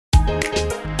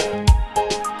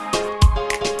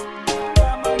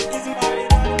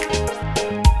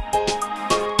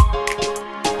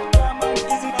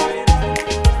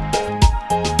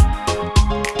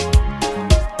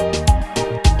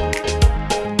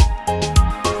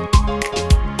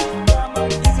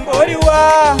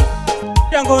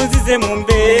nzize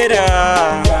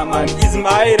mumbera. Man is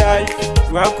my life.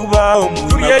 Wakubaho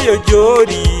muri yo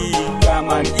jori.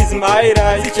 Man is my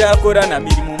life. Sichakora na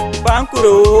mirimo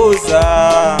bankuroza.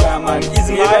 Man is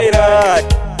my life.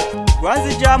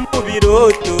 Wazija mu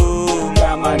biroto.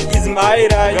 Man is my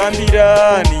life.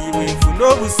 Gambira niwe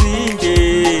mfuno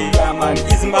businge. Man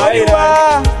is my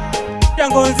life.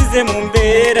 Yango nzize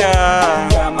mumbera.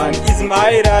 Man is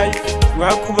my life.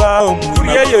 Wakubaho muri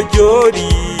yo jori.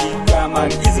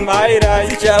 Man is my life.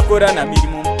 Sichakora na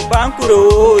mirimo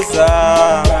bankuroza.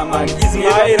 Man is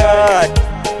my life.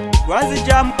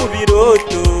 Wazija mu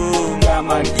biroto.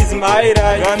 Man is my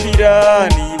life. Gambira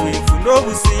niwe mfuno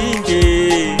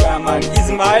businge. Man is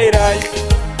my life.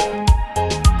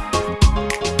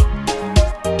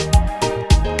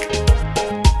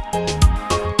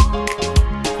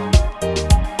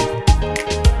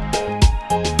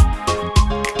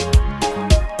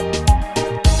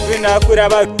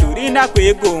 Nakuraba turi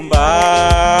nakwegomba.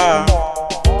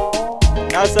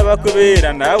 Nasaba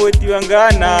kubera nawe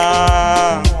tiwangana.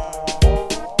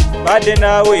 Bade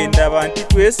nawe ndabanti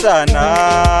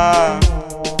twesana.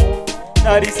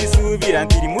 Narisi subira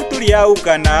ntiri muturi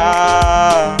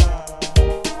yaukana.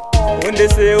 Onde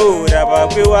se ora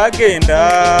bakwe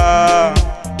wagenda.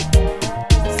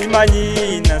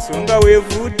 Simanyi nasonga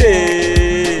wevute.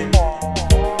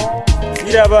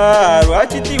 Siraba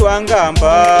rwachiti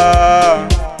wangamba.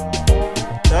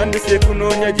 Tandise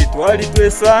kunonya gitwali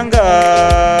twesanga.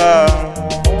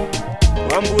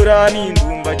 Wambura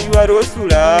n'indumba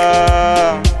giwarosula.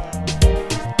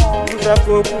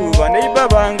 Uzako kuba neiba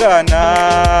bangana.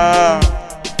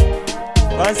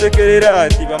 Bansekerera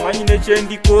ati bamanyine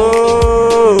chendiko.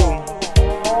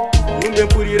 Umbe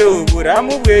mpuriro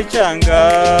buramu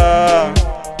bwecanga.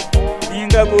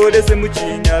 Inga godese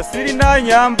muchinya siri na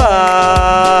nyamba.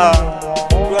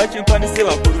 Rwachimpanise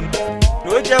bakuru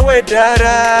noja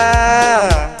wedara.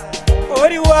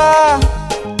 Oriwa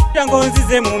yango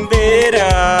nzize mumbera.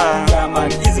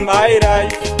 Man is my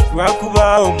life.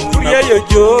 Wakubaho muri yo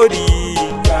jori.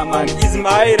 Man is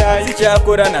my life.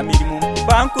 Sichakora na mirimo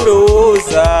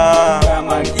bankuroza.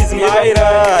 Man is my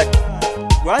life.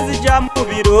 Wazija mu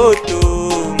biroto.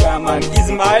 Man is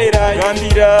my life.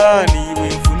 Gambira niwe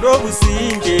mfuno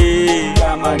businge.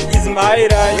 Man is my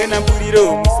life. Wena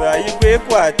mpuriro musayi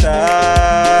kwekwata.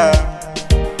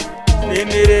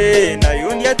 Nemere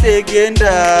nayo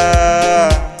ndyategenda.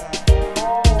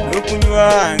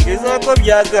 Nokunywa ngeza ko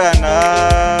byagana.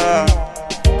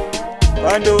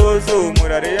 Bandozo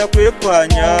murare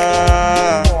yakwekwanya.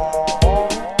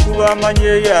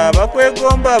 Kubamanye yaba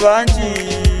kwegomba banji.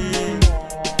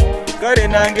 Kare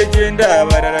nange genda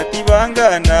bararati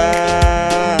bangana.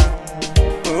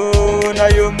 Oh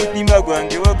nayo mutima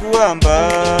gwange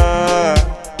waguhamba.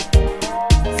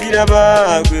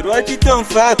 Siraba gwerwa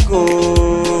kitomfako.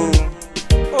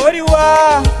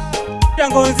 Oriwa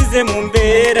yango nzize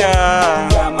mumbera.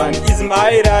 Man is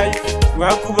my life.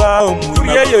 Wakubaho muri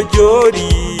yo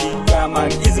jori.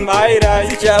 Man is my life.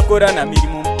 Sichakora na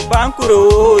mirimo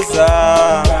bankuroza.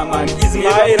 Man is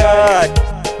my life.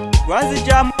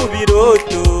 Wazija mu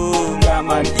biroto.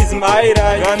 Man is my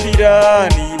life. Gambira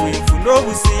niwe mfuno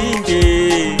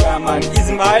businge. Man is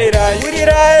my life.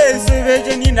 Urira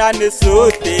esubeje ni nane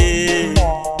sote.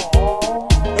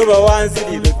 Oba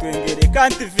wanziriro twengere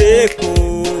kanti veko.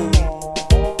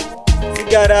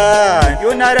 Sigara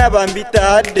yo naraba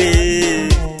mbitade.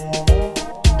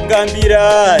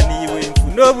 Gambira niwe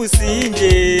mfuno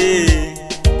businge.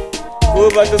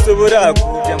 Oba tosobora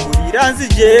kuja murira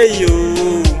nzijeyo.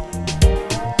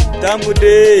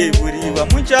 Tambude buriba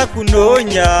muncha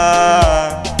kunonya.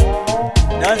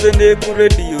 Nanze ne ku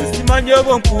radio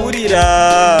simanyobo mpurira.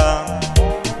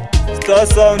 Star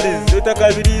sound zota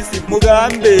kabirisi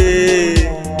mugambe.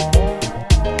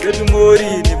 Gedumori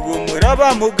nibwo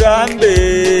muraba mugambe.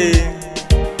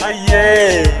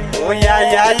 Aye oya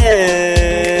ya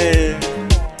ye.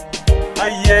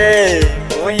 Aye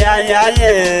oya ya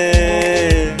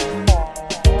ye.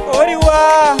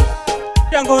 Oriwa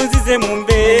yango nzize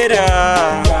mumbera.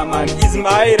 Man is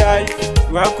my life.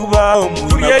 Wakubaho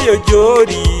muri yo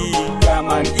jori.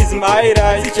 Man is my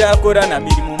life. Sichakora na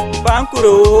mirimo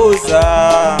bankuroza.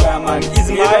 Man is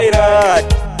my life.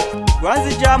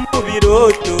 Wazija mu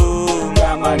biroto.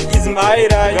 Man is my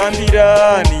life.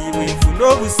 Gambira niwe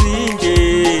mfuno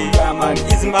businge. Man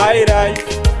is my life.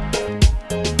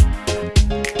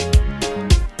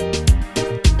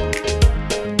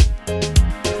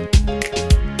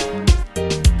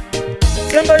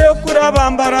 Semba yo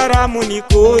kurabambarara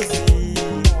munikozi.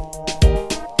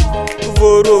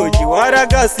 Kuvoroji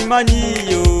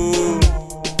waragasimanyiyo.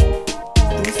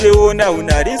 Tusewona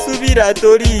unarisubira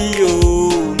toriyo.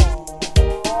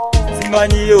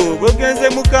 simanyiyo gogenze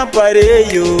mu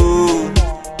Kampareyo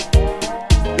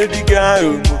baby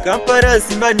girl mu Kampala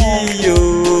simanyiyo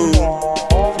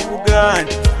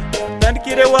Uganda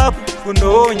tandikire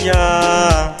wakukunonya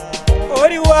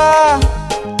oriwa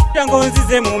cyangwa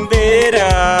nzize mu mbera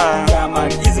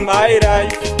man is my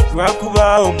life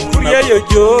wakubaho muri yo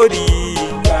jori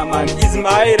man is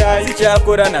my life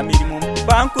cyakora na mirimo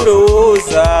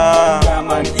bankuroza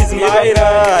man is my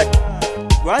life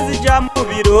wanzija mu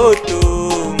biroto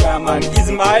man is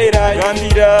my life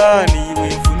gambira niwe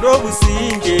mfuno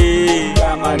businge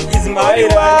man is my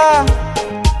life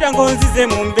cyangwa nzize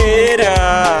mu mbera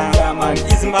man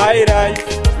is my life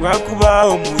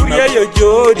wakubaho muri yo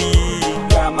jori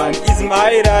man is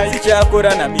my life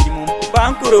cyakora na mirimo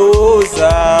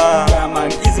bankuroza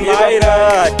man is my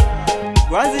life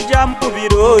wanzija mu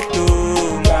biroto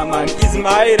man is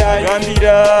my life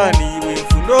gambira niwe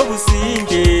mfuno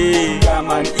businge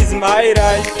man is my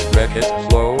life Record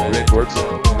Flow Records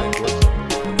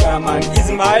man is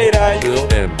my life Bill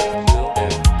M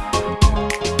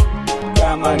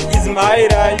man is my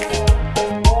life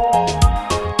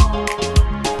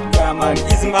man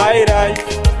is my life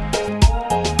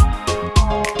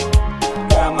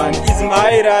man is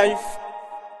my life